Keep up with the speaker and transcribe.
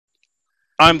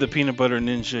I'm the Peanut Butter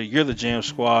Ninja, you're the Jam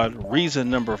Squad. Reason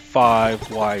number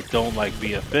 5 why I don't like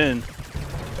BFN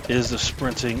is the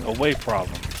sprinting away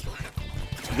problem.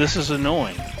 This is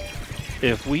annoying.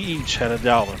 If we each had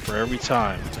 $1 for every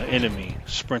time an enemy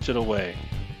sprinted away,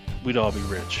 we'd all be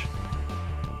rich.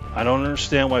 I don't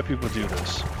understand why people do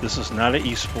this. This is not an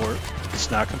esport. It's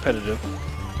not competitive.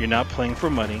 You're not playing for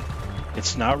money.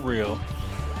 It's not real.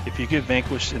 If you get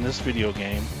vanquished in this video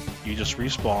game, you just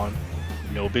respawn.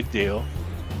 No big deal.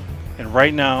 And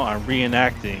right now I'm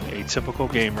reenacting a typical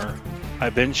gamer.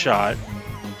 I've been shot,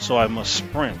 so I must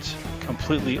sprint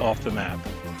completely off the map,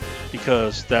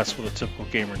 because that's what a typical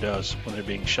gamer does when they're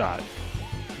being shot.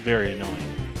 Very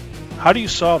annoying. How do you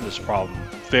solve this problem?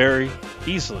 Very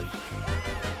easily.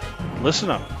 Listen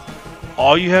up.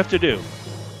 All you have to do,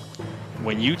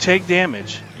 when you take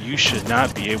damage, you should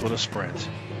not be able to sprint.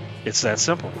 It's that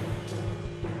simple.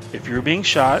 If you're being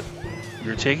shot,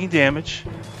 you're taking damage,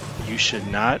 you should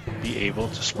not be able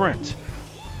to sprint.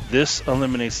 This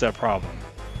eliminates that problem.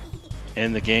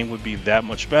 And the game would be that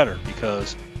much better,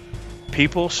 because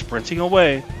people sprinting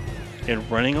away and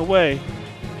running away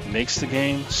makes the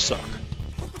game suck.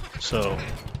 So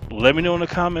let me know in the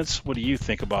comments, what do you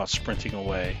think about sprinting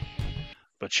away?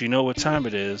 But you know what time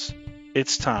it is.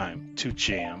 It's time to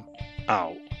jam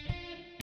out.